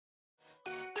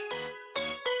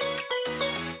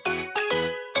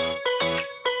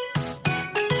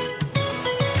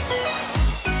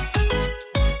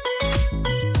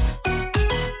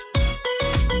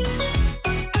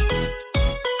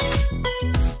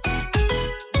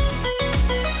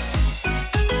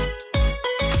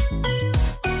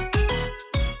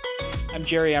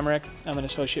Jerry Emmerich. I'm an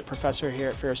associate professor here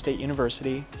at Ferris State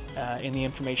University in the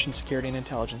Information Security and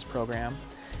Intelligence program.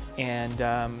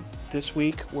 And this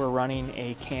week we're running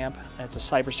a camp. It's a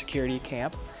cybersecurity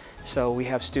camp. So we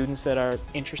have students that are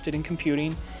interested in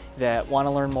computing that want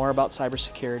to learn more about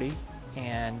cybersecurity.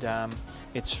 And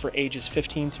it's for ages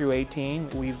 15 through 18.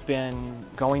 We've been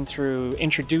going through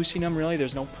introducing them really.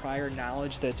 There's no prior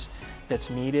knowledge that's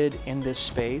needed in this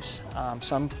space.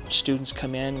 Some students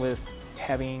come in with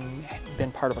having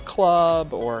been part of a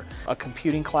club or a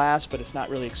computing class, but it's not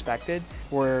really expected.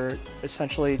 We're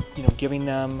essentially, giving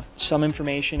them some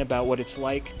information about what it's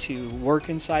like to work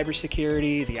in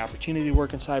cybersecurity, the opportunity to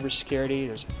work in cybersecurity.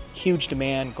 There's a huge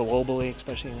demand globally,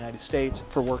 especially in the United States,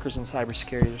 for workers in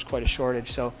cybersecurity. There's quite a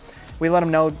shortage. So we let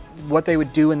them know what they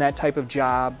would do in that type of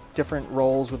job, different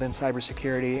roles within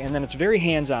cybersecurity, and then it's very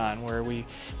hands-on, where we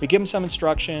give them some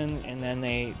instruction, and then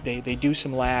they do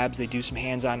some labs, they do some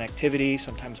hands-on activities,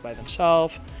 sometimes by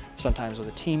themselves, sometimes with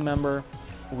a team member.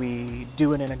 We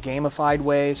do it in a gamified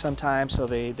way sometimes, so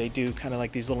they do kind of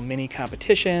like these little mini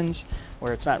competitions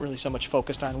where it's not really so much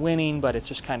focused on winning, but it's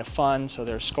just kind of fun, so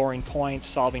they're scoring points,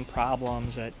 solving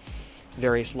problems at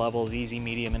various levels, easy,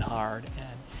 medium, and hard,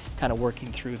 and kind of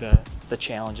working through the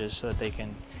challenges so that they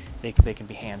can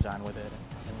be hands-on with it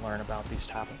and learn about these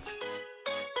topics.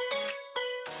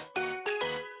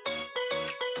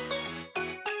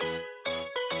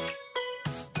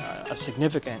 A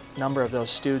significant number of those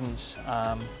students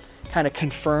kind of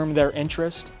confirm their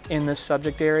interest in this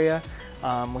subject area.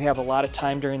 We have a lot of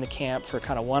time during the camp for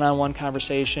kind of one-on-one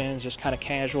conversations, just kind of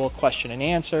casual question and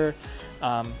answer.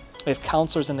 We have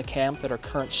counselors in the camp that are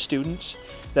current students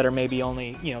that are maybe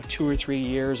only 2 or 3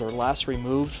 years or less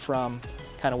removed from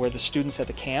kind of where the students at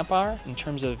the camp are in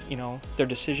terms of their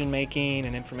decision making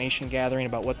and information gathering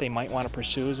about what they might want to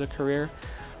pursue as a career.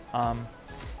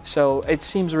 So it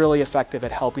seems really effective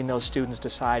at helping those students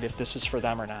decide if this is for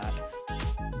them or not.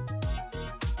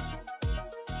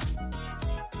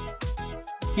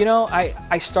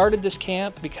 I started this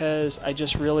camp because I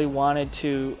just really wanted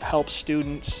to help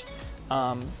students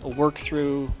work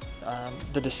through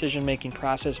the decision-making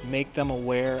process, make them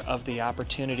aware of the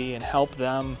opportunity, and help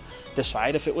them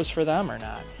decide if it was for them or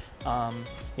not.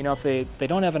 If they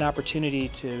don't have an opportunity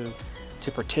to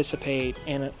participate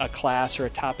in a class or a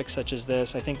topic such as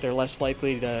this, I think they're less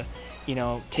likely to,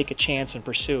 take a chance and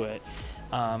pursue it.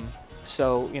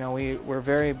 So,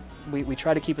 we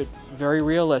try to keep it very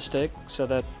realistic so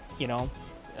that,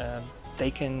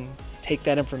 they can take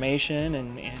that information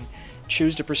and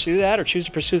choose to pursue that or choose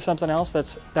to pursue something else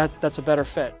that's a better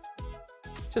fit.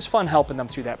 It's just fun helping them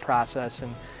through that process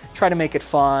and try to make it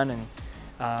fun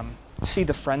and see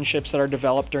the friendships that are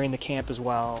developed during the camp as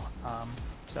well.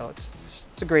 So it's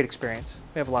a great experience.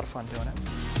 We have a lot of fun doing it.